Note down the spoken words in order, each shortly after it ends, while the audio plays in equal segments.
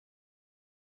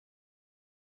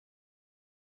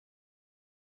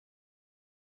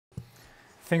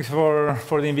Thanks for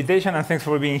the invitation and thanks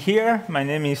for being here. My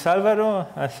name is Alvaro,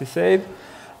 as he said,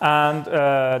 and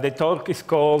the talk is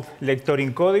called Lector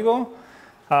in Codigo.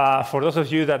 For those of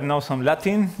you that know some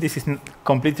Latin, this is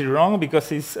completely wrong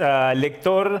because it's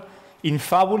Lector in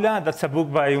Fabula. That's a book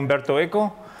by Umberto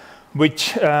Eco,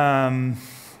 which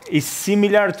is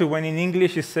similar to when in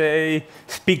English you say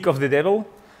speak of the devil.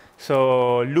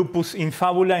 So lupus in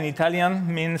fabula in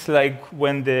Italian means like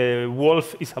when the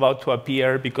wolf is about to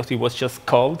appear because it was just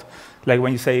called, like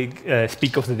when you say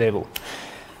speak of the devil.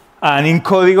 And in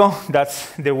código,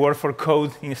 that's the word for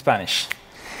code in Spanish.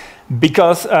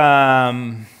 Because,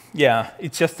 yeah,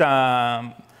 it's just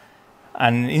an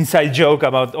inside joke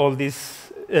about all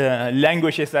these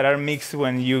languages that are mixed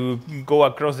when you go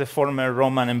across the former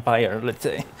Roman Empire, let's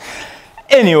say.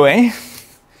 Anyway.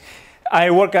 I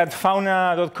work at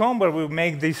fauna.com, where we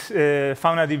make this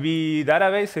FaunaDB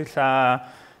database. It's a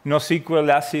NoSQL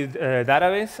ACID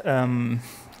database.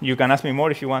 You can ask me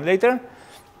more if you want later.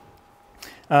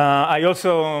 I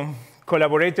also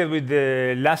collaborated with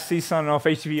the last season of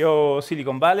HBO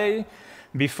Silicon Valley.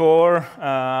 Before,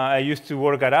 I used to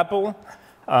work at Apple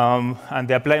and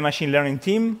the Applied Machine Learning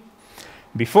team.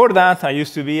 Before that, I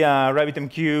used to be a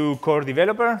RabbitMQ core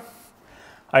developer.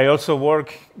 I also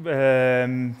work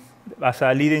as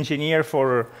a lead engineer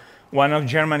for one of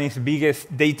Germany's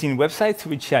biggest dating websites,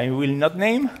 which I will not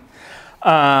name.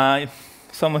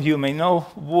 Some of you may know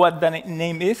what the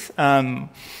name is.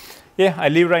 Yeah, I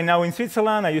live right now in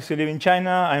Switzerland. I used to live in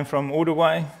China. I'm from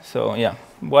Uruguay. So yeah,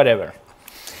 whatever.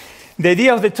 The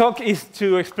idea of the talk is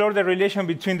to explore the relation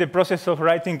between the process of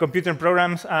writing computer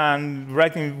programs and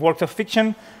writing works of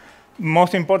fiction.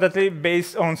 Most importantly,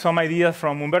 based on some ideas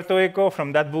from Umberto Eco,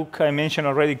 from that book I mentioned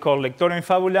already called Lector in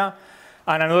Fabula,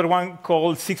 and another one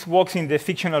called 6 Walks in the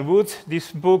Fictional Woods.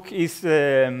 This book is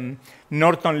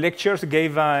Norton Lectures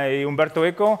given by Umberto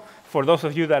Eco. For those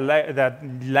of you that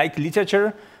like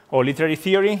literature or literary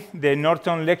theory, the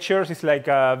Norton Lectures is like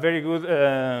a very good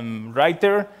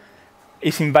writer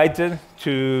is invited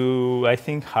to, I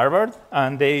think, Harvard,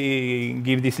 and they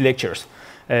give these lectures.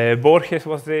 Borges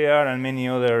was there, and many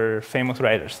other famous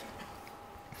writers.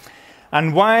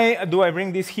 And why do I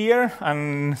bring this here?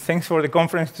 And thanks for the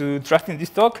conference to trust in this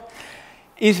talk.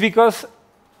 Is because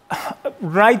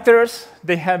writers,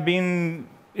 they have been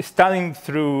studying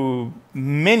through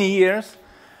many years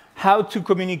how to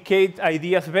communicate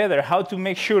ideas better, how to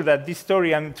make sure that this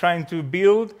story I'm trying to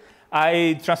build,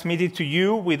 I transmit it to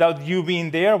you without you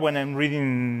being there when I'm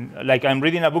reading, like I'm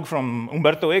reading a book from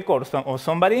Umberto Eco or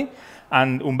somebody,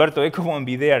 and Umberto Eco won't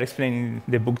be there explaining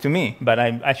the book to me, but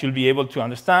I should be able to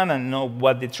understand and know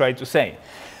what they try to say.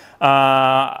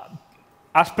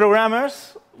 As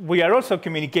programmers, we are also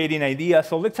communicating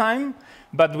ideas all the time,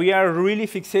 but we are really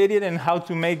fixated on how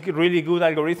to make really good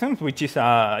algorithms, which is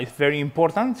very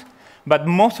important. But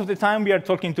most of the time, we are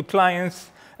talking to clients,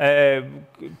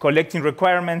 collecting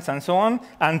requirements and so on,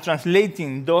 and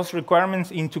translating those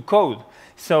requirements into code.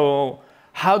 So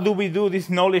how do we do this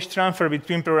knowledge transfer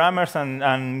between programmers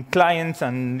and clients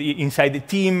and inside the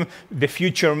team, the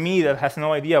future me that has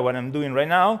no idea what I'm doing right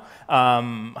now?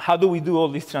 How do we do all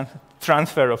this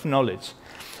transfer of knowledge?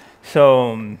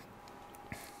 So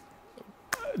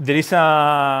there is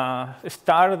a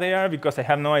star there because I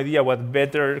have no idea what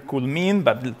better could mean,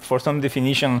 but for some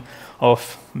definition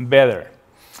of better.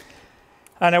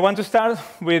 And I want to start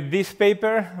with this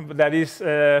paper that is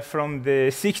from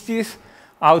the 60s,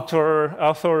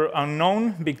 author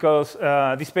unknown, because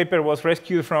this paper was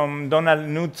rescued from Donald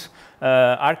Knuth's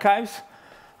archives.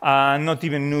 Not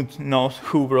even Knuth knows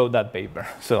who wrote that paper.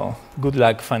 So good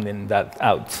luck finding that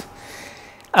out.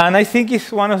 And I think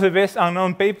it's one of the best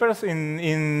unknown papers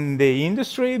in the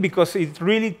industry because it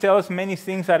really tells many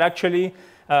things that actually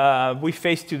we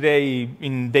face today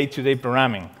in day-to-day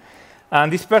programming.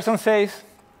 And this person says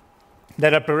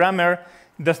that a programmer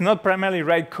does not primarily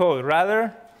write code.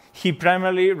 Rather, he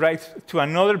primarily writes to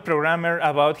another programmer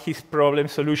about his problem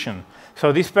solution.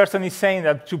 So this person is saying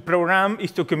that to program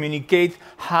is to communicate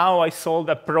how I solved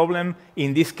a problem,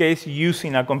 in this case,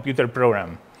 using a computer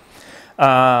program.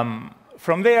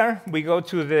 From there, we go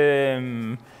to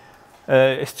the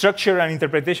structure and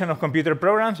interpretation of computer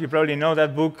programs. You probably know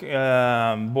that book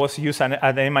was used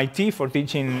at MIT for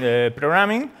teaching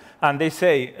programming. And they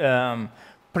say,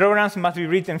 programs must be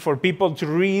written for people to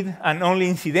read and only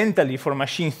incidentally for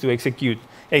machines to execute.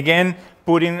 Again,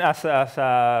 putting as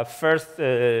a first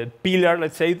pillar,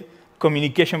 let's say,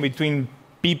 communication between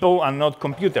people and not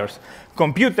computers.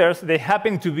 Computers, they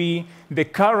happen to be the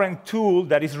current tool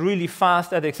that is really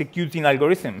fast at executing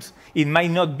algorithms. It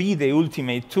might not be the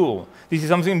ultimate tool. This is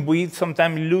something we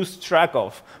sometimes lose track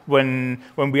of when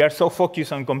we are so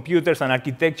focused on computers and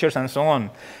architectures and so on.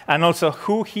 And also,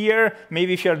 who here,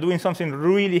 maybe if you are doing something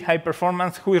really high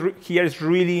performance, who here is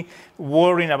really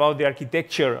worrying about the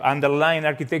architecture, underlying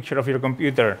architecture of your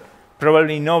computer?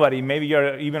 Probably nobody. Maybe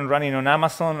you're even running on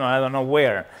Amazon or I don't know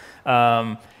where.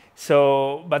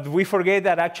 But we forget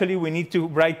that actually we need to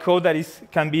write code that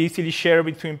can be easily shared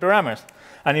between programmers.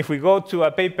 And if we go to a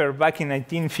paper back in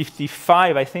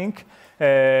 1955, I think,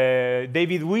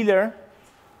 David Wheeler,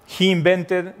 he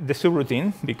invented the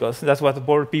subroutine, because that's what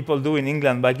bored people do in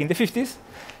England back in the 50s.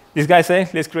 This guy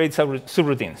said, let's create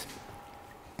subroutines.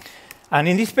 And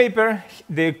in this paper,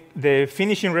 the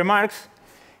finishing remarks,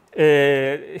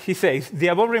 he says, the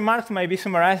above remarks might be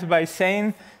summarized by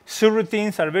saying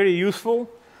subroutines are very useful,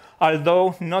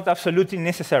 although not absolutely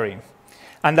necessary,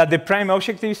 and that the prime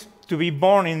objectives to be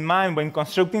borne in mind when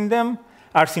constructing them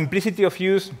are simplicity of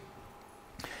use,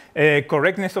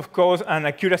 correctness of code, and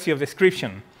accuracy of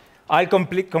description. All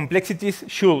complexities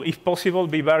should, if possible,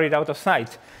 be buried out of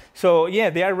sight. So yeah,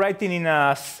 they are writing in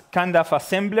a kind of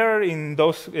assembler in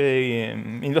those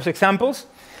examples,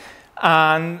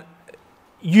 and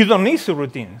you don't need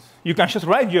subroutines. You can just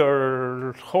write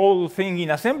your whole thing in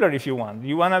assembler if you want.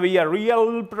 You want to be a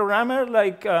real programmer,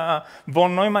 like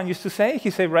von Neumann used to say? He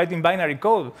said writing binary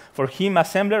code. For him,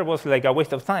 assembler was like a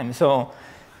waste of time. So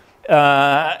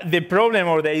the problem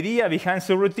or the idea behind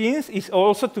subroutines is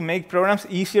also to make programs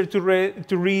easier to read,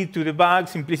 to debug,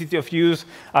 simplicity of use,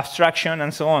 abstraction,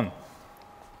 and so on.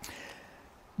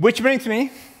 Which brings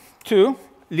me to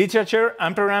literature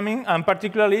and programming, and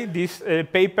particularly this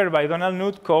paper by Donald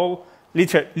Knuth called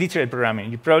Literate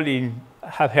Programming. You probably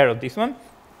have heard of this one.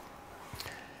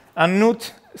 And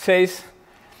Knuth says,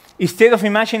 instead of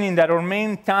imagining that our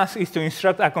main task is to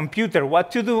instruct a computer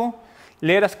what to do,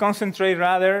 let us concentrate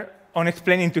rather on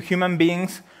explaining to human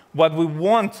beings what we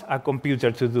want a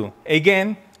computer to do.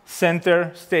 Again,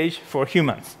 center stage for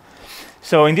humans.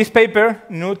 So in this paper,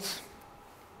 Knuth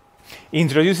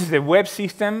introduces the web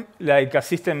system, like a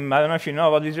system, I don't know if you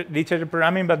know about literature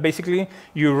programming, but basically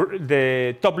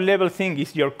the top level thing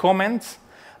is your comments,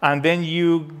 and then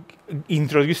you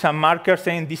introduce a marker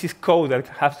saying this is code that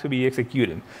has to be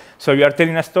executed. So you are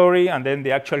telling a story, and then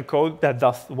the actual code that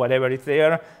does whatever is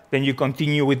there, then you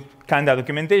continue with kind of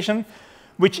documentation,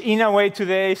 which in a way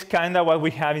today is kind of what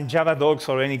we have in Javadocs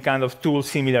or any kind of tool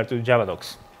similar to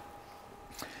Javadocs.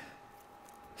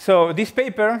 So this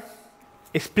paper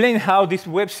explain how this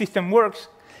web system works,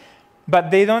 but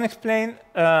they don't explain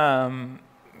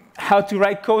how to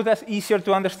write code that's easier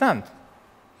to understand.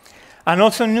 And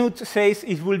also Knuth says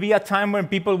it will be a time when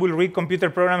people will read computer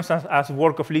programs as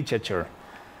work of literature.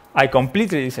 I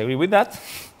completely disagree with that.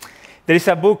 There is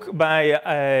a book by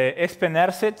Espen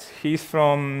Erseth. He's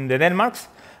from the Denmark,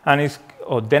 and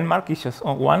Denmark is just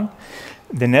one.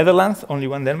 The Netherlands, only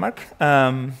one Denmark.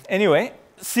 Anyway,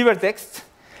 Cybertext,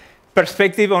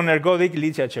 Perspective on Ergodic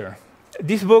Literature.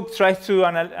 This book tries to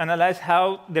analyze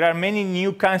how there are many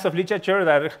new kinds of literature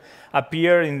that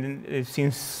appear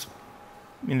since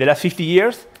in the last 50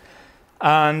 years.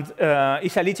 And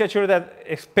it's a literature that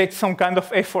expects some kind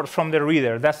of effort from the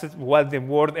reader. That's what the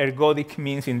word ergodic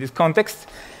means in this context.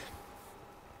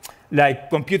 Like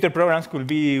computer programs could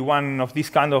be one of this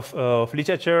kind of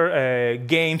literature.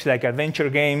 Games, like adventure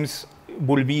games,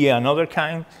 will be another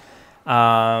kind.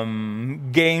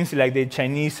 Games like the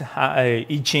Chinese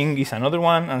I Ching is another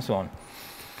one, and so on.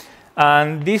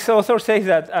 And this author says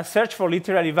that a search for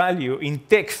literary value in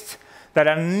texts that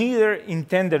are neither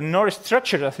intended nor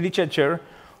structured as literature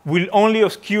will only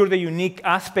obscure the unique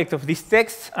aspect of these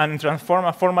texts and transform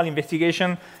a formal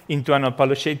investigation into an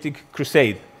apologetic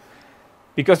crusade.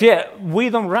 Because, yeah, we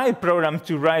don't write programs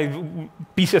to write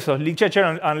pieces of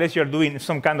literature unless you're doing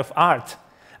some kind of art.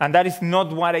 And that is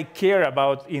not what I care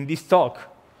about in this talk.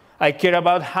 I care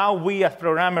about how we as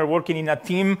programmers working in a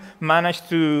team manage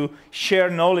to share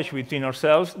knowledge between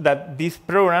ourselves, that this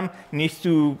program needs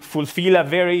to fulfill a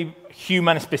very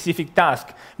human-specific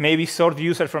task. Maybe sort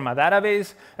users from a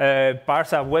database,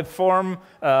 parse a web form,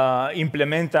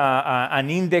 implement an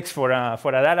index for a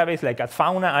database like at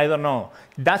Fauna, I don't know.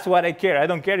 That's what I care. I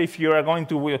don't care if you are going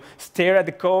to stare at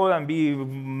the code and be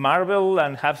marvel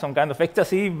and have some kind of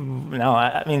ecstasy. No,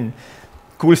 I mean,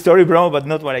 cool story, bro, but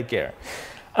not what I care.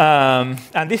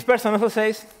 And this person also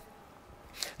says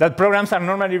that programs are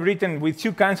normally written with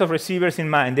two kinds of receivers in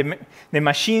mind, the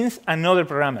machines and other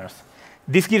programmers.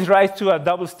 This gives rise to a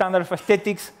double standard of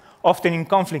aesthetics, often in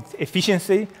conflict,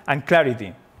 efficiency and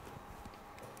clarity.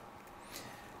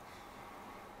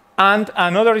 And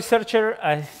another researcher,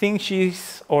 I think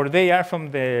she's, or they are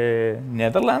from the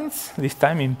Netherlands, this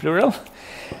time in plural.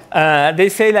 They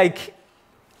say like,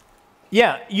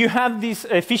 yeah, you have this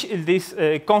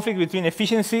conflict between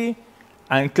efficiency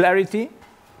and clarity,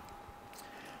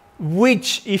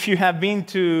 which if you have been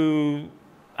to,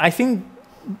 I think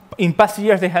in past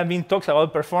years there have been talks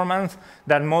about performance,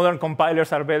 that modern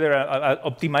compilers are better at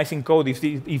optimizing code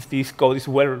if this code is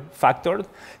well factored.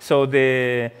 So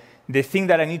the thing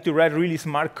that I need to write really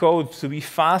smart code to be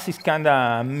fast is kind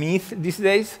of a myth these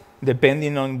days,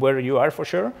 depending on where you are for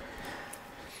sure.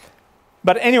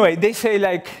 But anyway, they say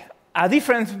like, a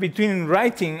difference between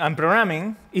writing and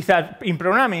programming is that in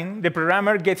programming, the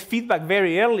programmer gets feedback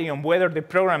very early on whether the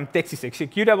program text is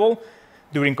executable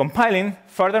during compiling.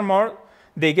 Furthermore,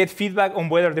 they get feedback on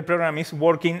whether the program is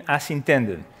working as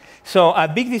intended. So a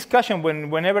big discussion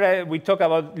whenever we talk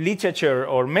about literature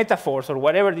or metaphors or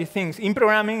whatever these things, in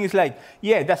programming is like,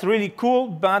 yeah, that's really cool,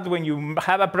 but when you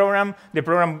have a program,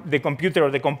 the computer or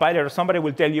the compiler or somebody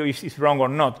will tell you if it's wrong or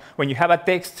not. When you have a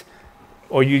text,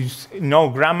 or you know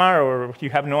grammar, or you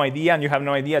have no idea, and you have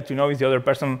no idea to know if the other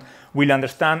person will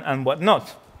understand and what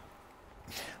not.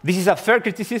 This is a fair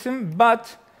criticism,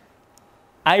 but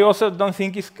I also don't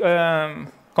think it's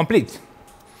complete.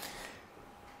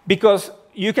 Because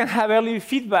you can have early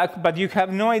feedback, but you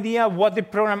have no idea what the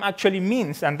program actually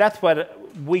means, and that's what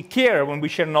we care when we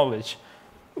share knowledge.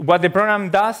 What the program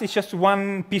does is just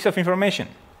one piece of information.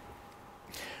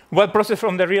 What process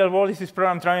from the real world is this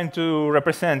program trying to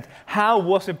represent? How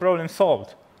was the problem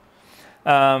solved?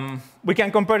 We can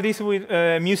compare this with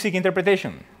music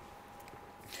interpretation.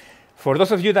 For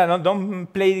those of you that don't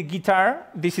play guitar,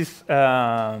 this is,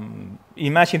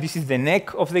 imagine this is the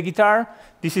neck of the guitar.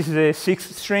 This is the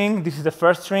 6th string. This is the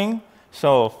 1st string.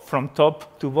 So from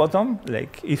top to bottom,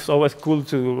 like it's always cool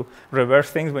to reverse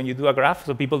things when you do a graph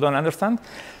so people don't understand.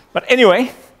 But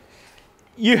anyway,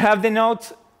 you have the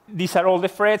notes. These are all the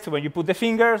frets when you put the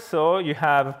finger. So you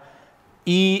have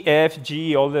E, F,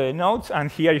 G, all the notes.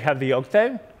 And here you have the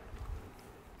octave.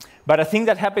 But a thing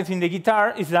that happens in the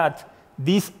guitar is that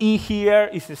this E here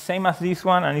is the same as this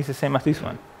one, and it's the same as this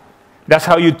one. That's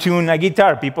how you tune a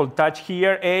guitar. People touch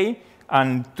here, A,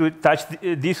 and touch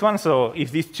this one. So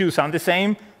if these two sound the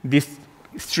same, this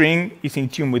string is in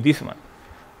tune with this one.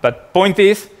 But point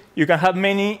is, you can have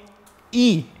many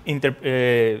E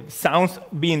sounds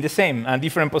being the same and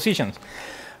different positions.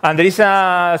 And there is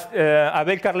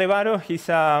Abel Carlevaro, he's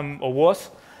or was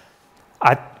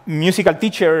a musical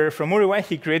teacher from Uruguay.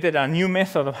 He created a new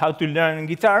method of how to learn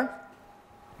guitar.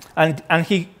 And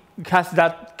he has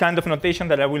that kind of notation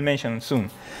that I will mention soon.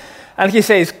 And he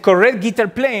says, correct guitar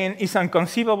playing is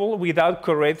inconceivable without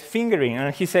correct fingering.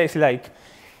 And he says, like,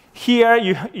 here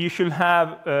you should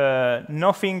have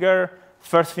no finger,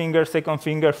 1st finger, 2nd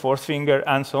finger, 4th finger,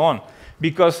 and so on.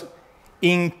 Because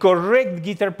in correct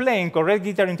guitar playing, correct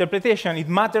guitar interpretation, it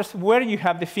matters where you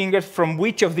have the fingers, from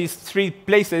which of these 3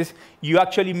 places you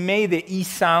actually made the E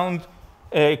sound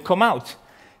come out.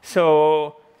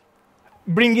 So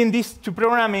bringing this to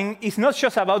programming is not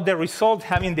just about the result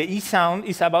having the E sound,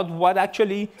 it's about what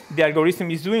actually the algorithm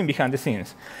is doing behind the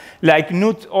scenes. Like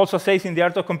Knut also says in The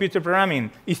Art of Computer Programming,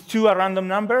 is 2 a random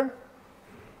number?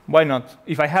 Why not?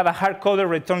 If I have a hard-coded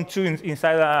return 2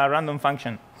 inside a random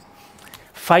function,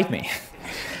 fight me.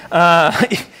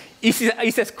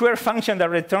 Is a square function that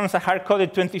returns a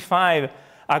hard-coded 25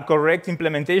 a correct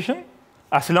implementation?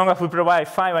 As long as we provide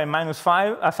 5 and minus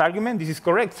 5 as argument, this is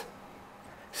correct.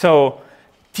 So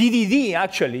TDD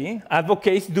actually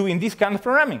advocates doing this kind of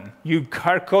programming. You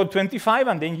hard-code 25,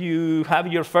 and then you have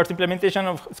your first implementation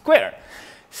of square.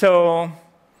 So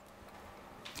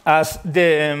as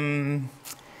the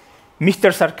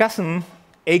Mr. Sarcasm,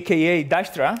 AKA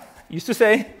Dijkstra, used to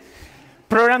say,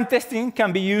 program testing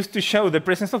can be used to show the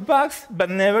presence of bugs, but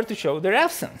never to show their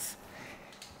absence.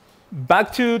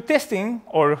 Back to testing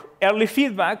or early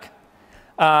feedback,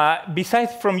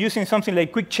 besides from using something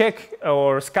like quick check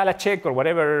or Scala check or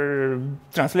whatever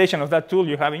translation of that tool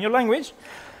you have in your language,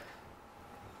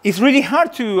 it's really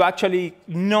hard to actually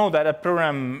know that a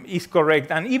program is correct.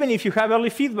 And even if you have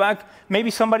early feedback, maybe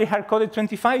somebody hard-coded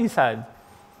 25 inside.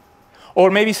 Or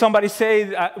maybe somebody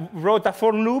wrote a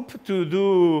for loop to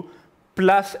do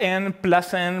plus n,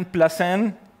 plus n, plus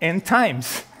n, n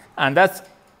times. And that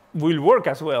will work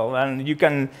as well. And you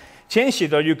can change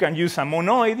it, or you can use a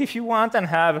monoid if you want and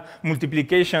have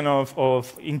multiplication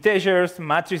of integers,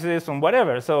 matrices, and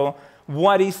whatever. So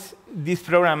what is this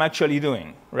program actually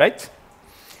doing, right?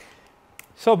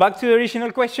 So back to the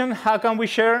original question, how can we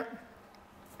share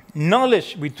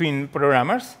knowledge between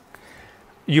programmers?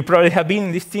 You probably have been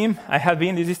in this team. I have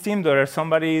been in this team. There is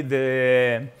somebody,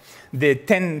 the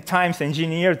 10 times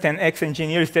engineer, 10x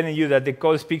engineer is telling you that the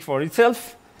code speaks for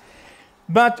itself.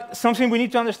 But something we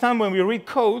need to understand when we read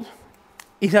code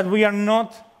is that we are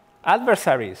not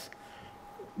adversaries.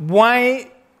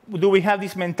 Why do we have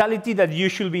this mentality that you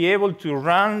should be able to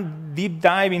run, deep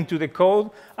dive into the code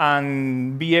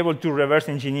and be able to reverse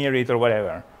engineer it or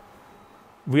whatever?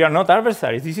 We are not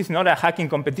adversaries. This is not a hacking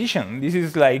competition. This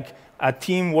is like a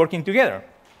team working together.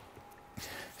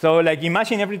 So like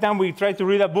imagine every time we try to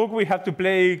read a book, we have to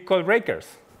play code breakers.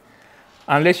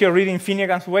 Unless you're reading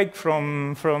Finnegan's Wake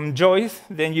from Joyce,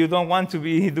 then you don't want to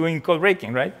be doing code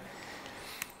breaking, right?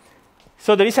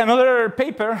 So there is another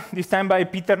paper, this time by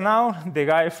Peter Naur, the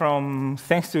guy from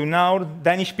Thanks to Naur.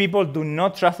 Danish people, do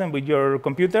not trust them with your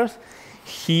computers.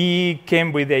 He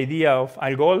came with the idea of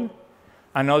Algol.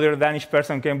 Another Danish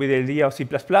person came with the idea of C++.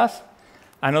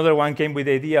 Another one came with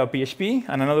the idea of PHP.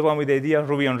 And another one with the idea of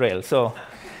Ruby on Rails. So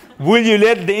will you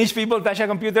let Danish people touch a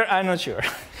computer? I'm not sure.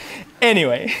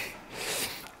 Anyway,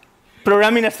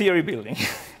 programming a theory building.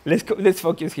 Let's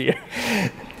focus here.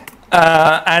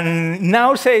 And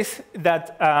now says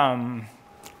that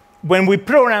when we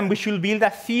program, we should build a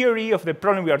theory of the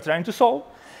problem we are trying to solve.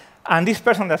 And this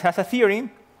person that has a theory,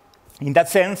 in that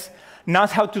sense,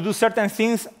 knows how to do certain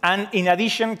things, and in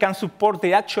addition, can support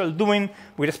the actual doing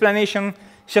with explanation,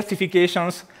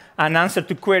 justifications, and answer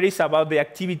to queries about the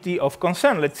activity of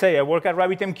concern. Let's say I work at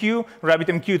RabbitMQ.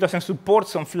 RabbitMQ doesn't support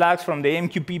some flags from the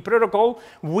MQP protocol.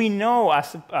 We know,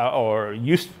 or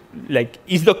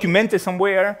is documented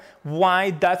somewhere, why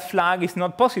that flag is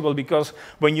not possible. Because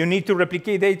when you need to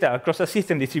replicate data across a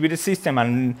system, distributed system,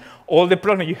 and all the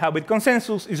problems you have with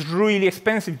consensus, it's really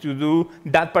expensive to do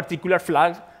that particular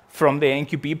flag from the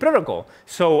MQP protocol.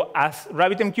 So as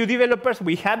RabbitMQ developers,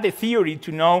 we had the theory to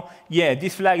know, yeah,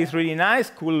 this flag is really nice,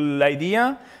 cool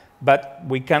idea, but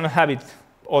we cannot have it.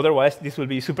 Otherwise, this will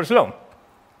be super slow.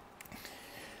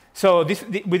 So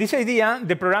with this idea,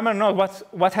 the programmer knows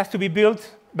what has to be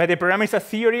built, but the programmer is a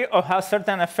theory of how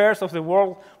certain affairs of the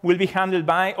world will be handled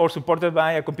by or supported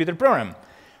by a computer program.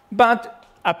 But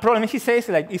a problem, he says,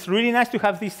 like, it's really nice to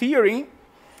have this theory,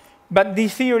 but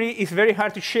this theory is very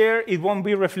hard to share. It won't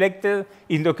be reflected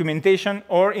in documentation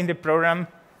or in the program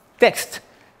text.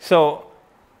 So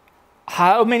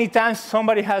how many times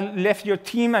somebody has left your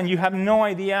team and you have no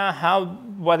idea how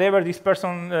whatever this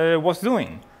person was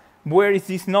doing? Where is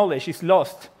this knowledge? It's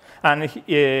lost. And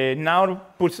now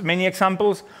puts many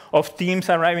examples of teams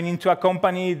arriving into a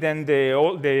company, then the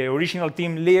original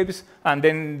team leaves, and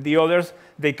then the others,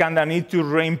 they kind of need to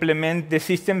re-implement the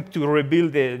system to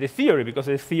rebuild the theory, because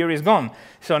the theory is gone.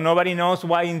 So nobody knows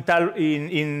why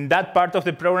in that part of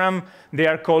the program they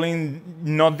are calling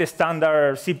not the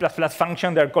standard C++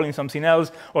 function, they're calling something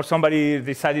else, or somebody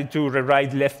decided to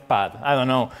rewrite left pad. I don't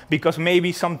know, because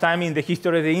maybe sometime in the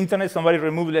history of the internet somebody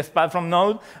removed left pad from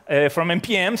Node, from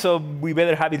NPM, so we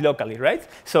better have it locally, right?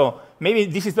 So maybe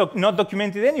this is not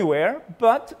documented anywhere,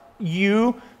 but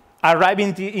you arrive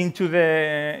into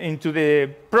the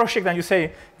project and you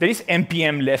say, there is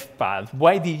NPM left pad.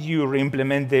 Why did you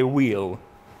re-implement the wheel?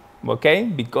 Okay,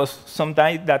 because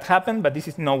sometimes that happened, but this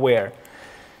is nowhere.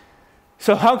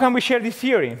 So how can we share this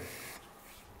theory?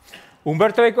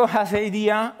 Umberto Eco has the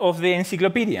idea of the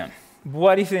encyclopedia.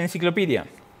 What is the encyclopedia?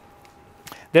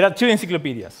 There are two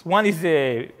encyclopedias. One is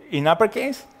in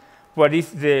uppercase, what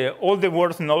is all the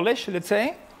world's knowledge, let's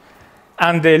say.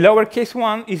 And the lowercase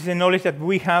one is the knowledge that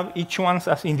we have, each one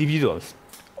as individuals,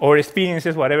 or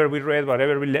experiences, whatever we read,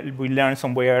 whatever we learned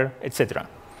somewhere, etc.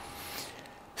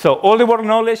 So all the world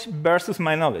knowledge versus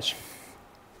my knowledge.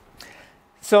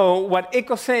 So what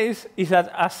Eco says is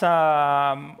that as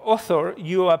an author,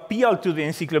 you appeal to the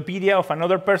encyclopedia of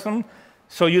another person,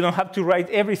 so you don't have to write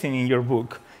everything in your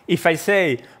book. If I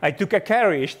say, I took a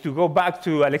carriage to go back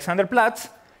to Alexanderplatz,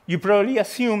 you probably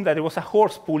assume that there was a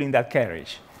horse pulling that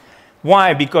carriage.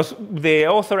 Why? Because the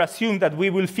author assumed that we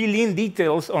will fill in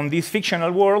details on this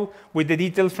fictional world with the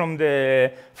details from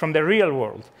the real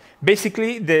world.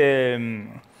 Basically,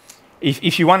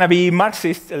 if you want to be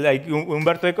Marxist, like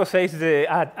Umberto Eco says,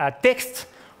 a text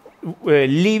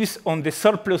lives on the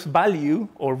surplus value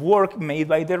or work made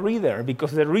by the reader,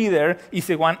 because the reader is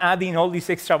the one adding all this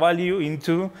extra value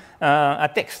into a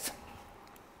text.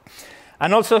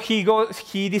 And also,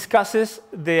 he discusses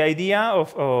the idea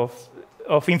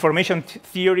of information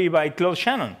theory by Claude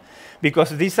Shannon,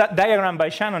 because this diagram by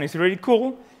Shannon is really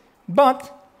cool,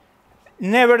 but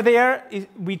never there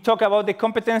we talk about the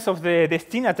competence of the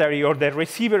destinatary or the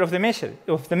receiver of the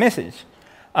message.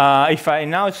 If I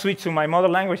now switch to my mother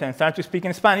language and start to speak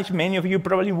in Spanish, many of you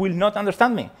probably will not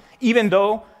understand me, even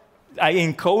though I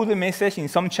encode the message in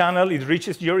some channel, it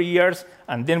reaches your ears,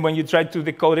 and then when you try to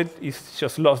decode it, it's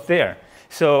just lost there.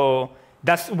 So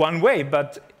that's one way,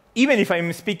 but even if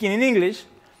I'm speaking in English,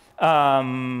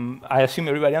 I assume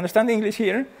everybody understands English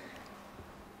here,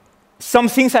 some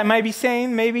things I might be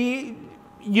saying, maybe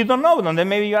you don't know them. Then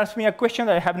maybe you ask me a question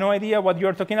that I have no idea what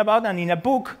you're talking about, and in a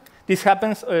book, this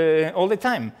happens all the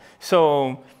time.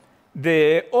 So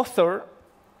the author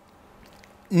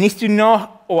needs to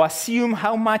know or assume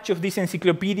how much of this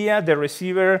encyclopedia the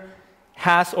receiver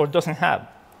has or doesn't have.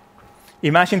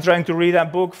 Imagine trying to read a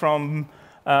book from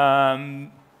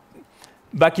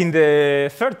back in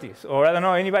the 30s, or I don't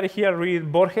know, anybody here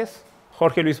read Borges?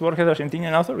 Jorge Luis Borges,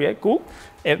 Argentinian author, yeah, cool.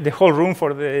 The whole room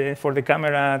for the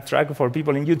camera track for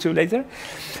people in YouTube later.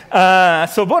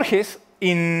 So Borges,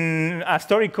 in a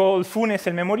story called Funes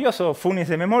el Memorioso, Funes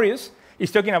the Memorious,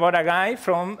 is talking about a guy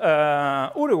from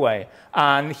Uruguay.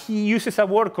 And he uses a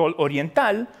word called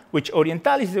Oriental, which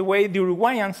Oriental is the way the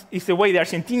Uruguayans, is the way the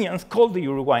Argentinians call the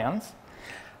Uruguayans.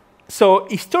 So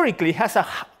historically, it has a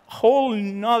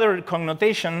whole other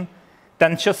connotation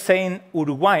than just saying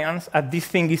Uruguayans, as this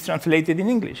thing is translated in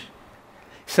English.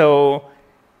 So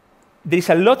there's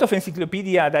a lot of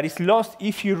encyclopedia that is lost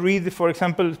if you read, for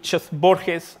example, just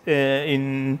Borges.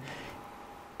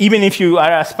 Even if you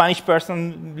are a Spanish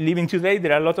person living today,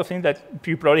 there are a lot of things that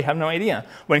you probably have no idea.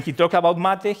 When he talks about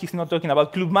mate, he's not talking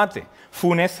about Club Mate.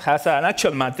 Funes has an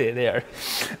actual mate there,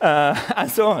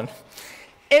 and so on.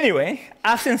 Anyway,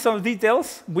 absence of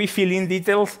details, we fill in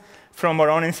details from our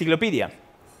own encyclopedia.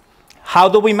 How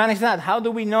do we manage that? How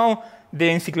do we know the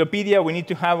encyclopedia we need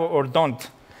to have or don't?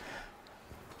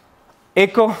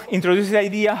 Eco introduces the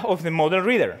idea of the model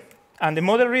reader. And the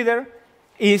model reader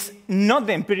is not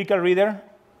the empirical reader.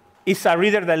 It's a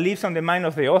reader that lives on the mind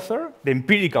of the author, the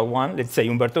empirical one, let's say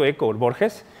Umberto Eco or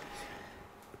Borges.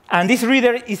 And this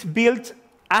reader is built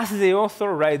as the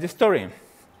author writes the story.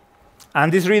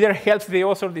 And this reader helps the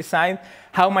author decide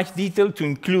how much detail to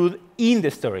include in the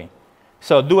story.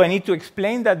 So do I need to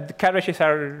explain that the carriages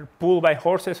are pulled by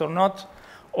horses or not?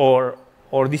 Or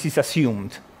this is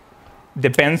assumed?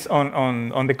 Depends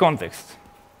on the context.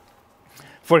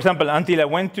 For example, until I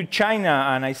went to China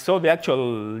and I saw the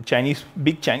actual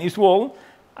big Chinese wall,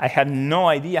 I had no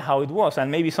idea how it was.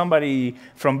 And maybe somebody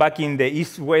from back in the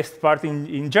east-west part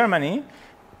in Germany,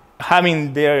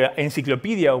 having their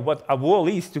encyclopedia of what a wall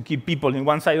is to keep people in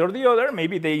one side or the other,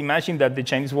 maybe they imagined that the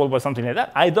Chinese wall was something like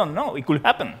that. I don't know. It could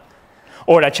happen.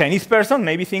 Or a Chinese person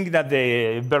maybe think that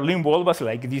the Berlin Wall was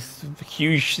like this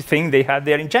huge thing they had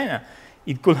there in China.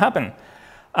 It could happen.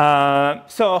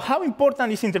 So how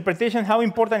important is interpretation? How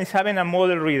important is having a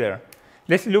model reader?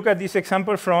 Let's look at this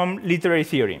example from literary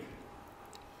theory.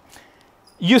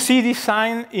 You see this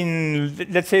sign in,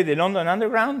 let's say, the London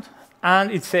Underground, and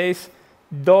it says,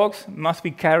 dogs must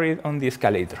be carried on the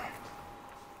escalator.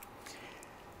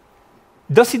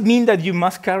 Does it mean that you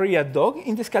must carry a dog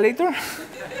in the escalator?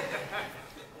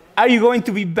 Are you going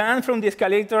to be banned from the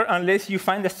escalator unless you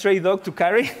find a stray dog to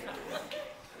carry?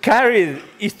 Carried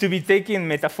is to be taken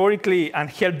metaphorically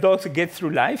and help dogs get through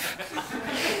life.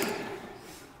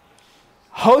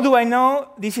 How do I know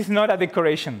this is not a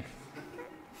decoration?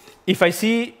 If I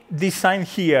see this sign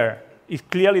here, it's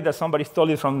clearly that somebody stole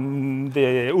it from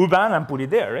the urban and put it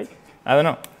there, right? I don't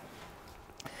know.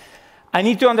 I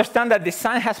need to understand that the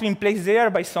sign has been placed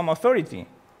there by some authority.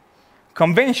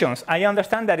 Conventions, I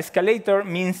understand that escalator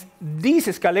means this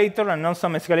escalator and not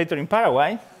some escalator in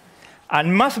Paraguay.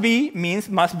 And must be means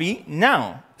must be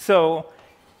now. So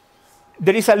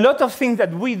there is a lot of things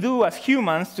that we do as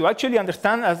humans to actually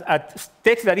understand a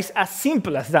text that is as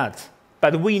simple as that.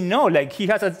 But we know, like, he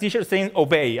has a t-shirt saying,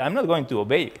 obey. I'm not going to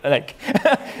obey, like,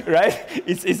 right?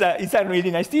 It's a really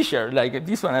nice t-shirt, like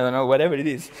this one, I don't know, whatever it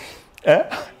is.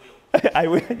 I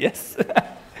will, yes.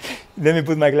 Let me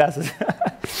put my glasses.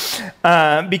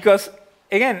 Because,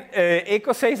 again,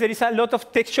 Eco says there is a lot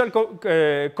of textual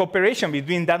cooperation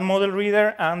between that model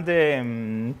reader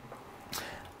and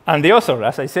the author.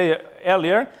 As I said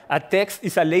earlier, a text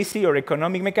is a lazy or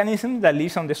economic mechanism that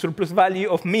lives on the surplus value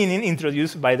of meaning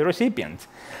introduced by the recipient.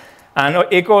 And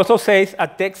Eco also says a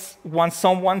text wants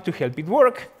someone to help it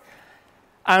work.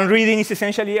 And reading is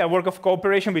essentially a work of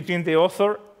cooperation between the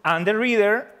author and the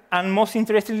reader. And most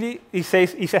interestingly, it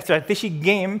says it's a strategic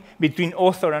game between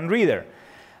author and reader.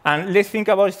 And let's think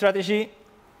about strategy,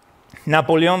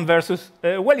 Napoleon versus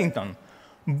Wellington.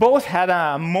 Both had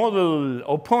a model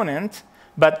opponent,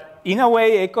 but in a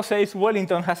way, Eco says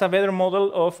Wellington has a better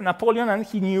model of Napoleon, and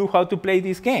he knew how to play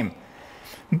this game.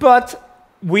 But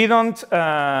we don't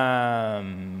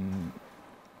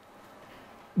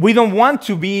want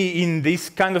to be in this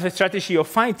kind of a strategy of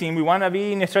fighting. We want to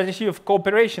be in a strategy of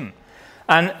cooperation.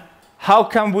 And how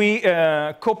can we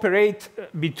cooperate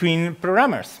between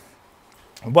programmers?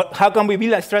 How can we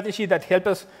build a strategy that helps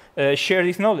us share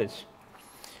this knowledge?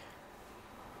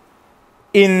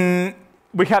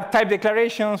 We have type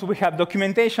declarations, we have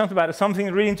documentations, but something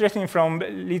really interesting from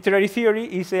literary theory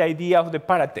is the idea of the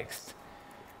paratext.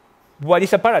 What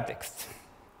is a paratext?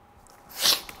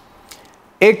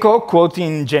 Eco,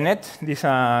 quoting Genet, this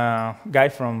guy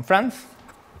from France.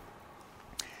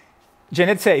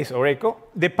 Genet says, or Eco,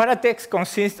 the paratext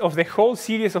consists of the whole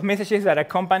series of messages that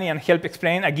accompany and help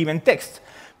explain a given text.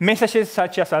 Messages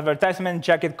such as advertisement,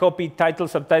 jacket copy,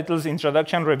 titles, subtitles,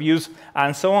 introduction, reviews,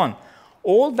 and so on.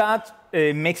 All that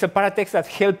makes a paratext that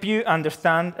help you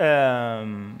understand,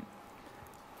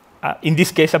 in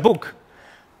this case, a book.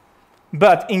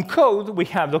 But in code, we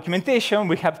have documentation,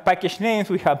 we have package names,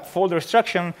 we have folder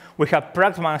instruction, we have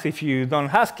pragmas if you don't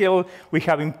Haskell, we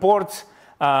have imports.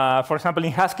 For example,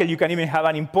 in Haskell, you can even have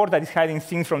an import that is hiding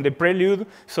things from the prelude,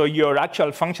 so your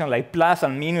actual function like plus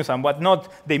and minus and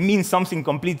whatnot, they mean something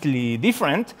completely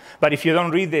different. But if you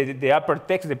don't read the upper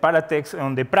text, the paratext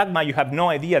on the pragma, you have no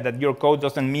idea that your code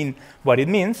doesn't mean what it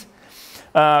means.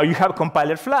 You have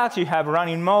compiler flags, you have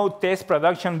running mode, test,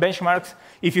 production, benchmarks.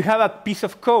 If you have a piece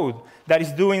of code that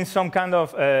is doing some kind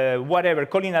of whatever,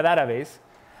 calling a database,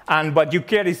 and what you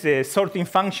care is a sorting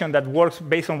function that works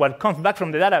based on what comes back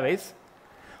from the database,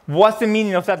 what's the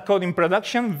meaning of that code in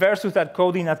production versus that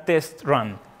code in a test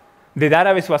run? The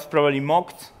database was probably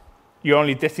mocked. You're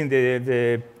only testing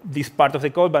this part of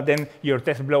the code, but then your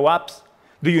test blow ups.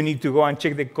 Do you need to go and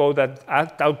check the code that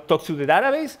talks to the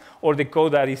database or the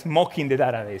code that is mocking the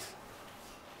database?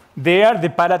 There, the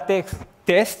paratext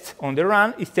test on the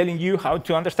run is telling you how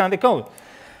to understand the code.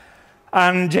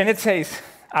 And Genet says,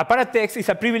 a paratext is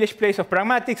a privileged place of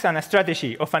pragmatics and a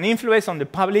strategy of an influence on the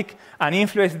public, an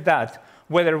influence that,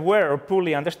 whether well or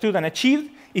poorly understood and achieved,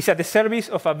 is at the service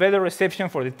of a better reception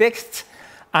for the text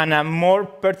and a more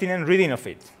pertinent reading of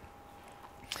it.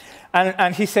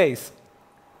 And he says,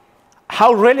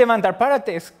 how relevant are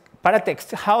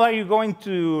paratexts? How are you going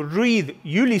to read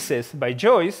Ulysses by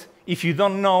Joyce if you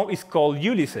don't know it's called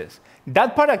Ulysses?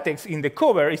 That paratext in the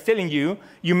cover is telling you,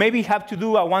 you maybe have to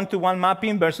do a one-to-one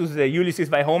mapping versus the Ulysses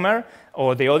by Homer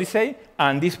or the Odyssey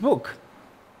and this book.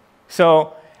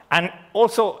 So, and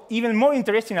also, even more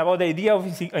interesting about the idea of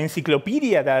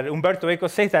encyclopedia that Umberto Eco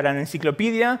says that an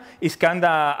encyclopedia is kind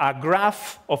of a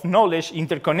graph of knowledge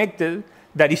interconnected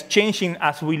that is changing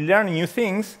as we learn new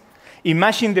things.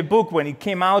 Imagine the book when it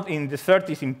came out in the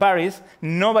 30s in Paris.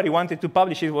 Nobody wanted to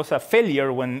publish it. It was a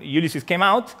failure when Ulysses came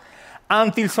out,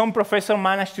 until some professor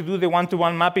managed to do the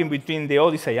one-to-one mapping between the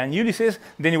Odyssey and Ulysses.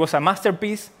 Then it was a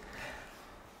masterpiece.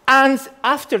 And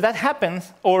after that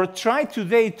happens, or try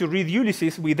today to read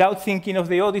Ulysses without thinking of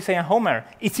the Odyssey and Homer.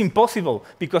 It's impossible,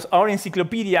 because our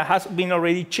encyclopedia has been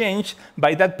already changed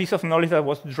by that piece of knowledge that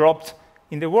was dropped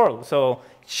in the world. So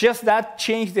just that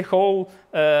changed the whole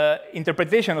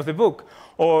interpretation of the book.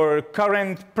 Or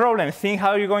current problems. Think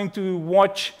how you're going to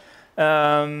watch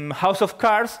House of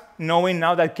Cards, knowing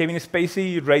now that Kevin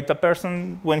Spacey raped a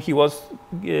person when he was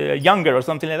younger or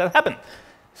something like that happened.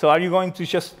 So are you going to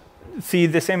just see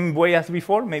it the same way as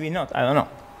before? Maybe not. I don't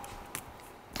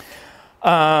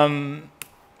know.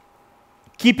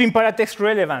 Keeping paratext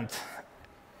relevant.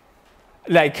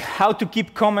 Like how to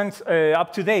keep comments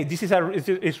up to date. This is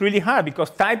it's really hard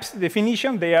because types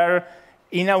definition, they are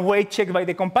in a way checked by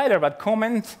the compiler, but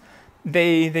comments,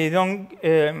 they don't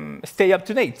stay up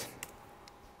to date.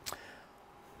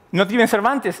 Not even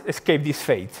Cervantes escaped this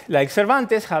fate. Like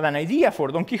Cervantes had an idea for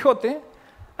Don Quixote,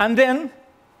 and then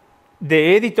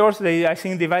the editors, they, I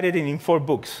think, divided it in 4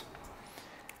 books.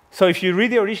 So if you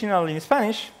read the original in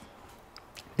Spanish,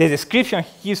 the description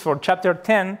he gives for chapter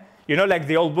 10, you know, like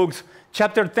the old books,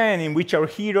 chapter 10 in which our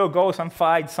hero goes and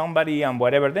fights somebody and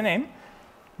whatever the name,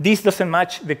 this doesn't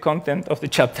match the content of the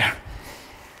chapter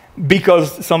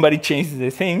because somebody changed the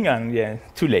thing and yeah,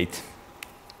 too late.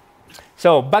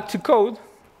 So back to code,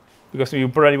 because you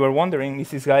probably were wondering, is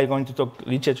this guy going to talk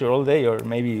literature all day or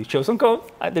maybe show some code?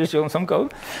 There's shown some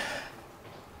code.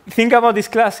 Think about this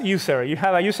class user. You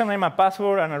have a username, a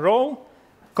password, and a role,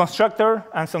 constructor,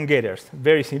 and some getters.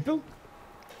 Very simple.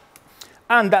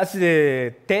 And that's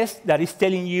the test that is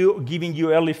telling you, giving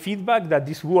you early feedback that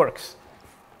this works.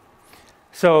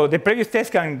 So the previous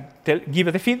test can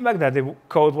give the feedback that the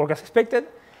code works as expected,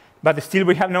 but still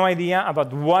we have no idea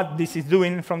about what this is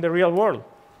doing from the real world.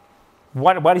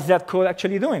 What is that code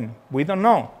actually doing? We don't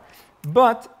know.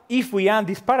 But if we add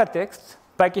this paratext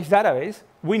package database,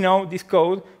 we know this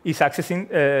code is accessing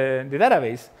the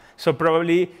database. So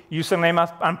probably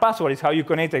username and password is how you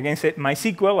connect against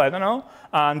MySQL, I don't know,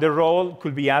 and the role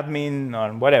could be admin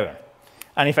or whatever.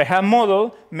 And if I have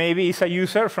model, maybe it's a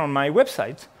user from my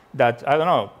website that, I don't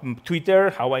know, Twitter,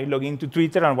 how I log into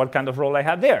Twitter and what kind of role I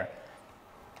have there.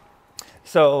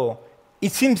 So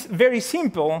it seems very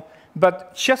simple,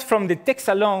 but just from the text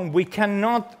alone, we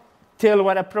cannot tell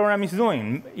what a program is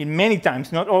doing, in many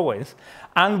times, not always.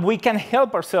 And we can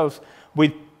help ourselves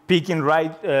with picking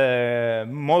right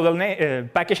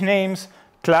package names,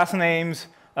 class names,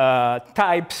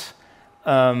 types,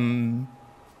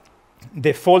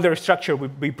 the folder structure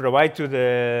we provide to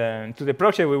the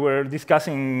project. We were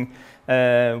discussing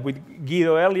with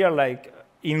Guido earlier, like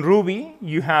in Ruby,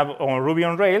 you have, on Ruby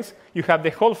on Rails, you have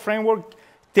the whole framework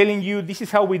telling you this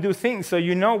is how we do things. So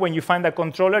you know when you find a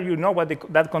controller, you know what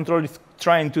that controller is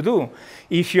trying to do.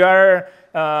 If you are,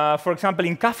 for example,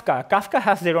 in Kafka, Kafka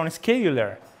has their own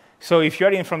scheduler. So if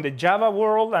you're in from the Java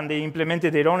world and they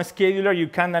implemented their own scheduler, you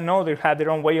kind of know they have their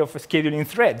own way of scheduling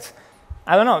threads.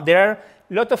 I don't know. There are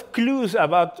a lot of clues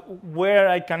about where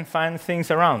I can find things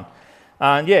around.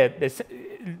 And yeah,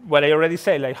 what I already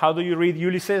said, like how do you read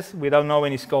Ulysses without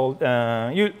knowing it's called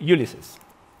Ulysses?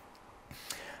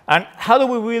 And how do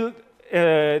we build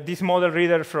this model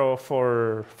reader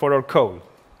for our code?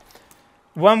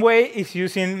 One way is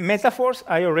using metaphors.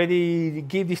 I already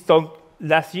gave this talk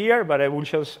last year, but I will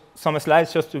show some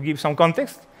slides just to give some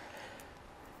context.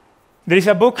 There is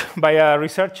a book by a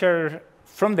researcher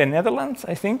from the Netherlands,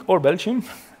 I think, or Belgium.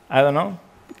 I don't know.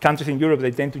 Countries in Europe,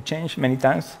 they tend to change many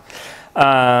times.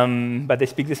 But they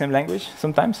speak the same language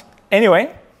sometimes.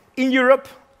 Anyway, in Europe,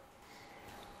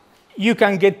 you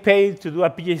can get paid to do a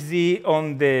PhD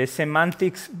on the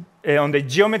semantics, on the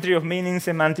geometry of meaning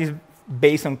semantics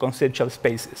based on conceptual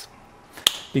spaces,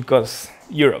 because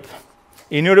Europe.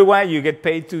 In Uruguay, you get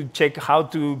paid to check how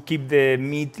to keep the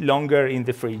meat longer in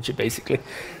the fridge, basically.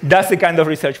 That's the kind of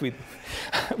research we do.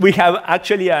 We have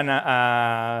actually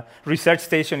a research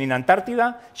station in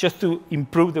Antarctica just to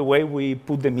improve the way we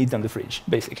put the meat on the fridge,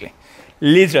 basically.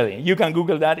 Literally, you can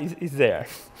Google that, it's there.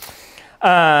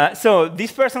 So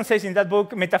this person says in that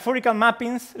book, metaphorical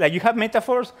mappings, like you have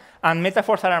metaphors, and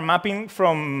metaphors are mapping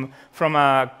from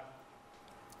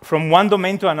one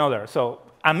domain to another. So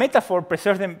a metaphor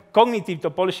preserves the cognitive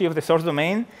topology of the source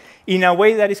domain in a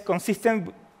way that is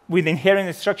consistent with the inherent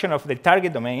instruction of the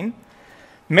target domain.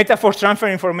 Metaphors transfer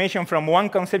information from one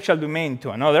conceptual domain to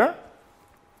another.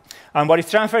 And what is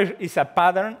transferred is a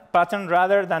pattern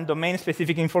rather than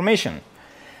domain-specific information.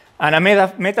 And a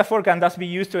metaphor can thus be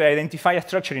used to identify a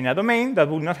structure in a domain that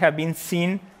would not have been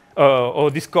seen or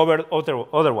discovered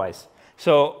otherwise.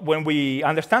 So when we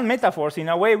understand metaphors, in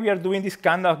a way, we are doing this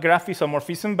kind of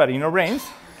graphicomorphism, but in our brains.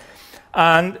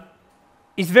 And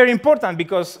it's very important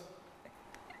because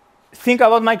think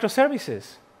about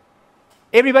microservices.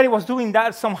 Everybody was doing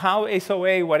that somehow,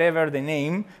 SOA, whatever the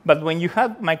name. But when you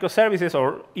have microservices,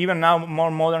 or even now more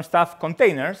modern stuff,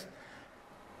 containers,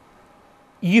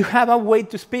 you have a way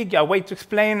to speak, a way to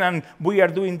explain, and we are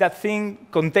doing that thing.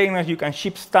 Containers, you can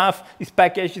ship stuff, it's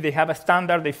packaged, they have a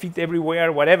standard, they fit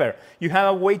everywhere, whatever. You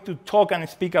have a way to talk and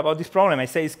speak about this problem. I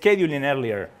say scheduling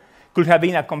earlier. Could have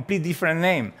been a complete different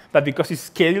name, but because it's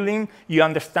scheduling, you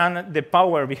understand the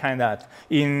power behind that.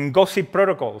 In gossip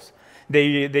protocols,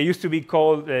 they used to be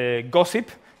called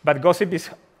gossip, but gossip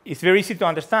is very easy to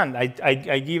understand.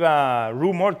 I give a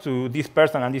rumor to this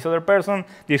person and this other person.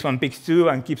 This one picks two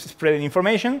and keeps spreading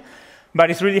information.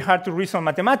 But it's really hard to reason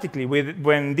mathematically.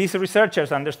 When these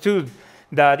researchers understood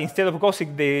that instead of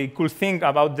gossip, they could think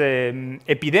about the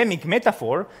epidemic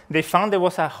metaphor, they found there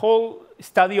was a whole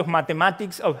study of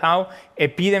mathematics of how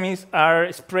epidemics are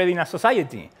spreading a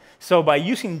society. So by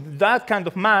using that kind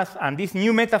of math and this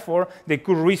new metaphor, they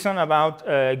could reason about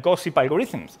gossip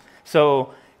algorithms.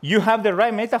 So you have the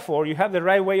right metaphor, you have the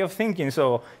right way of thinking,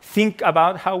 so think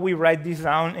about how we write this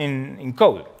down in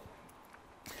code.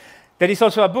 There is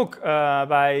also a book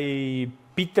by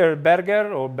Peter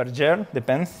Berger, or Berger,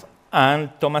 depends,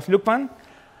 and Thomas Luckman,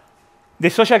 The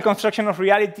Social Construction of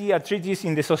Reality, a Treatise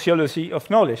in the Sociology of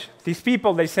Knowledge. These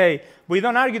people, they say, we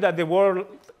don't argue that the world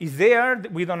is there,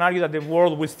 we don't argue that the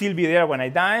world will still be there when I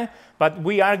die, but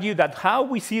we argue that how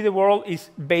we see the world is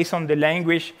based on the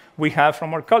language we have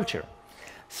from our culture.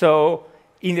 So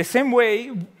in the same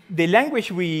way, the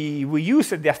language we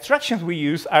use, the abstractions we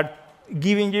use, are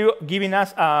giving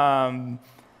us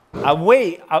a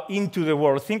way out into the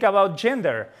world. Think about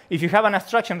gender. If you have an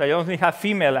abstraction that you only have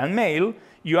female and male,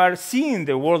 you are seeing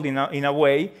the world in a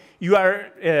way. You are,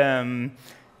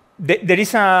 there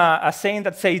is a saying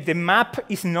that says the map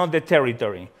is not the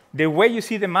territory. The way you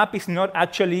see the map is not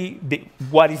actually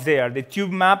what is there. The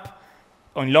tube map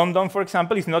in London, for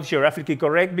example, is not geographically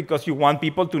correct because you want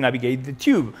people to navigate the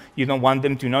tube. You don't want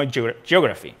them to know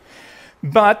geography.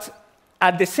 But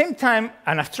at the same time,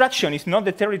 an abstraction is not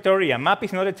the territory, a map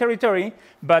is not the territory,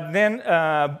 but then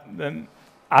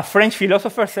a French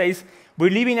philosopher says, we're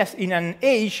living in an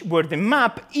age where the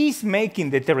map is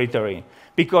making the territory.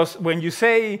 Because when you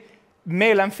say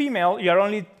male and female,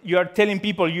 you are telling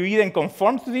people you either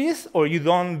conform to this or you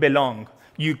don't belong.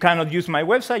 You cannot use my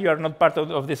website, you are not part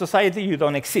of the society, you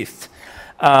don't exist.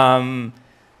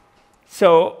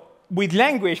 So with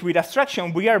language, with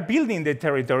abstraction, we are building the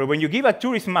territory. When you give a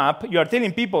tourist map, you are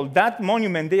telling people that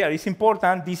monument there is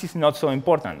important, this is not so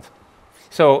important.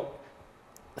 So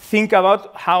think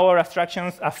about how our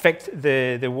abstractions affect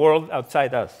the world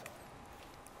outside us.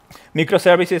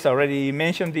 Microservices, already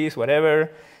mentioned this, whatever.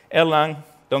 Erlang,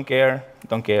 don't care,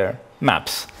 don't care.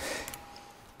 Maps.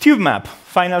 Tube map,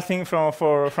 final thing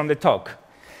from the talk.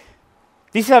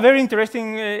 This is a very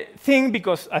interesting thing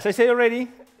because, as I said already,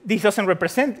 this doesn't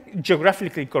represent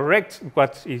geographically correct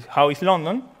how is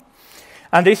London.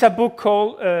 And there is a book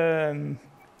called,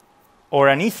 or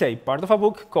an essay, part of a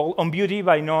book called On Beauty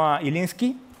by Noah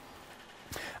Ilinsky.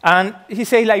 And he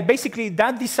says, like, basically,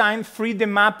 that design freed the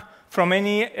map from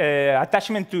any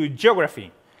attachment to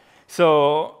geography.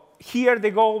 So here,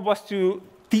 the goal was to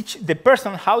teach the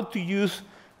person how to use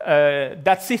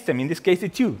that system, in this case, the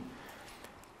tube.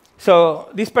 So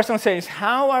this person says,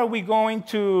 how are we going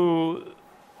to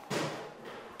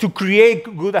create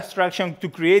good abstraction, to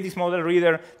create this model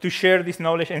reader, to share this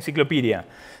knowledge encyclopedia?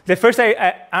 The first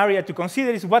area to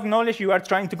consider is what knowledge you are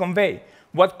trying to convey,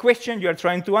 what question you are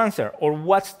trying to answer, or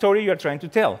what story you are trying to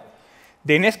tell.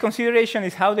 The next consideration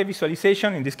is how the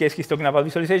visualization, in this case he's talking about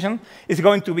visualization, is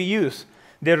going to be used.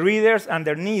 The readers and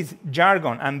their needs,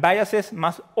 jargon, and biases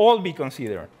must all be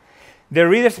considered. The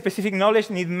reader's specific knowledge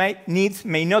needs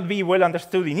may not be well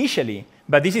understood initially,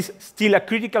 but this is still a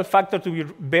critical factor to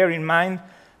bear in mind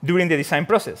during the design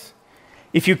process.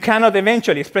 If you cannot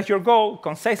eventually express your goal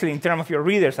concisely in terms of your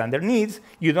readers and their needs,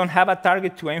 you don't have a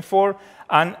target to aim for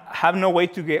and have no way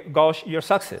to gauge your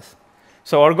success.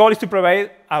 So our goal is to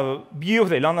provide a view of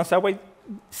the London subway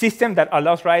system that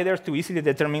allows riders to easily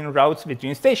determine routes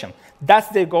between stations. That's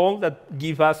the goal that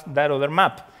gives us that other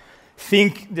map.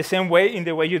 Think the same way in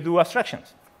the way you do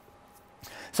abstractions.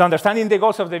 So understanding the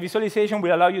goals of the visualization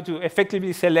will allow you to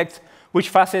effectively select which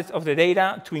facets of the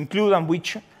data to include and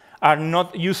which are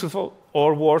not useful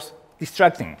or worse,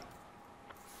 distracting.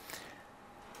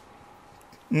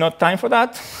 Not time for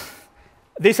that.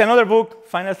 There's another book,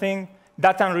 final thing,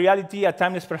 Data and Reality, A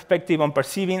Timeless Perspective on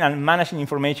Perceiving and Managing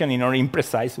Information in Our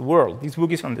Imprecise World. This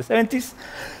book is from the 70s.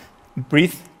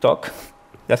 Breathe, talk.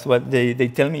 That's what they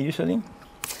tell me usually.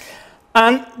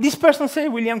 And this person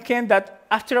said, William Kent, that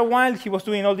after a while, he was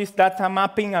doing all this data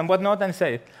mapping and whatnot, and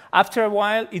said, after a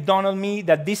while, it dawned on me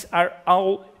that these are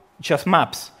all just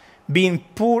maps, being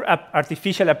poor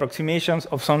artificial approximations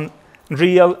of some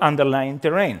real underlying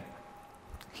terrain.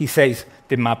 He says,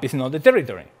 the map is not the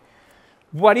territory.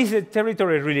 What is the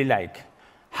territory really like?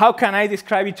 How can I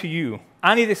describe it to you?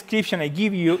 Any description I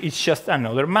give you is just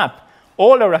another map.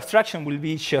 All our abstraction will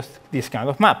be just this kind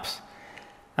of maps.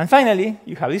 And finally,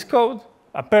 you have this code,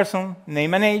 a person,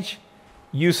 name and age,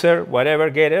 user, whatever,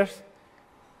 getters.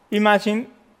 Imagine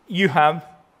you have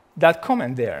that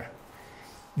comment there.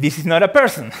 This is not a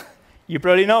person. You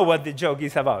probably know what the joke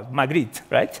is about, Magritte,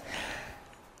 right?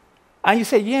 And you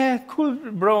say, yeah, cool,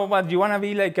 bro, what, do you want to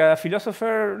be like a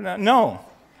philosopher? No.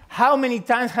 How many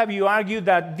times have you argued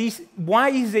that why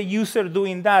is the user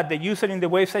doing that? The user in the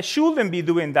website shouldn't be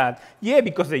doing that. Yeah,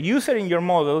 because the user in your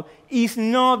model is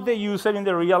not the user in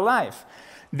the real life.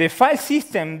 The file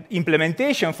system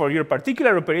implementation for your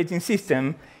particular operating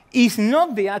system is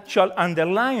not the actual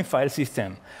underlying file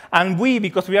system. And we,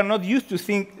 because we are not used to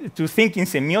think in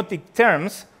semiotic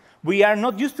terms, we are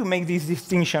not used to make this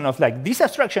distinction of like, this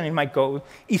abstraction in my code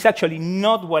is actually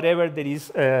not whatever there is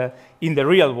in the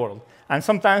real world. And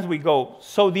sometimes we go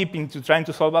so deep into trying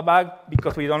to solve a bug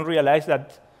because we don't realize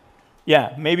that,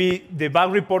 yeah, maybe the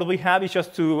bug report we have is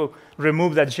just to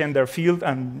remove that gender field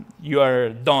and you are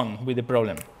done with the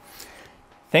problem.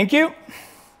 Thank you.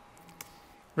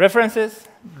 References,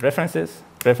 references,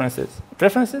 references,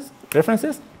 references,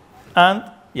 references,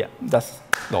 and yeah, that's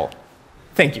all.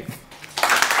 Thank you.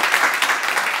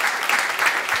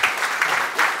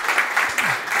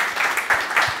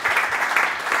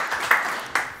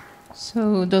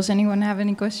 So does anyone have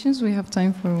any questions? We have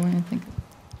time for one, I think.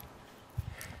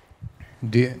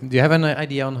 Do you have an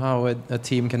idea on how a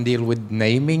team can deal with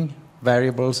naming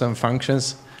variables and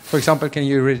functions? For example, can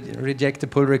you reject a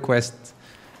pull request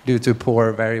due to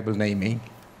poor variable naming?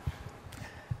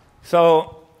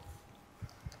 So,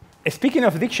 speaking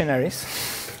of dictionaries,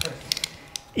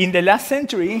 in the last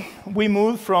century, we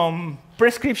moved from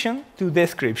prescription to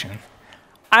description.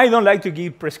 I don't like to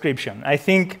give prescription. I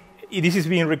think this is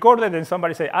being recorded, and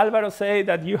somebody say, Alvaro say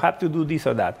that you have to do this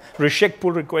or that. Reject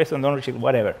pull request and don't reject,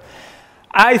 whatever.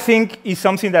 I think it's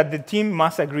something that the team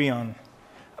must agree on.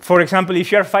 For example,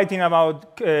 if you're fighting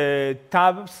about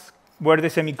tabs where the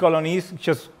semicolon is,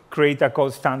 just create a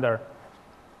code standard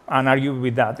and argue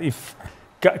with that.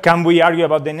 Can we argue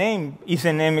about the name? Is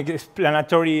the name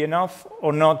explanatory enough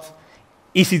or not?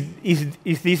 Is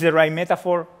this the right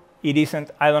metaphor? It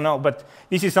isn't, I don't know. But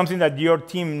this is something that your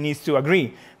team needs to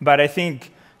agree. But I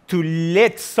think to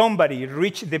let somebody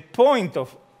reach the point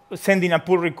of sending a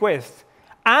pull request,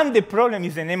 and the problem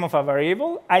is the name of a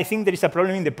variable, I think there is a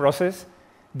problem in the process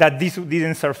that this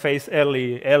didn't surface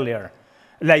earlier.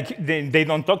 Like, they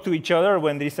don't talk to each other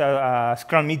when there's a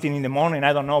Scrum meeting in the morning,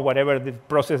 I don't know, whatever the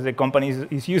process the company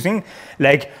is using.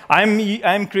 Like,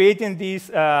 I'm creating this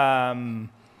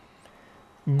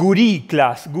Guri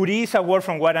class. Guri is a word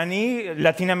from Guarani,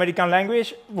 Latin American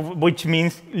language, which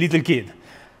means little kid.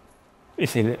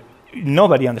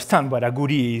 Nobody understands what a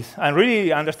Guri is. I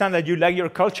really understand that you like your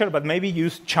culture, but maybe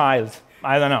use child.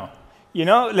 I don't know. You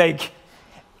know, like,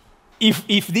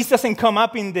 if this doesn't come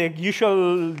up in the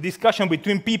usual discussion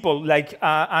between people, like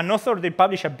an author, they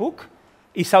publish a book,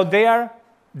 it's out there,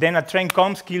 then a train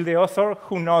comes, kill the author,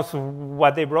 who knows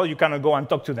what they wrote, you cannot go and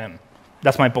talk to them.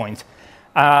 That's my point.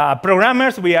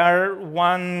 Programmers, we are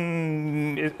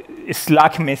one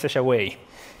Slack message away.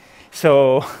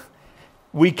 So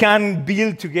we can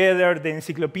build together the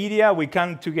encyclopedia, we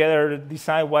can together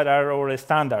decide what are our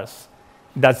standards.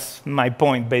 That's my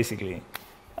point, basically.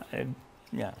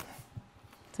 Yeah.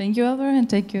 Thank you, Alvaro, and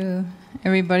thank you,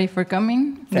 everybody, for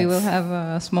coming. Thanks. We will have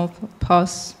a small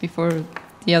pause before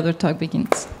the other talk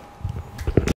begins.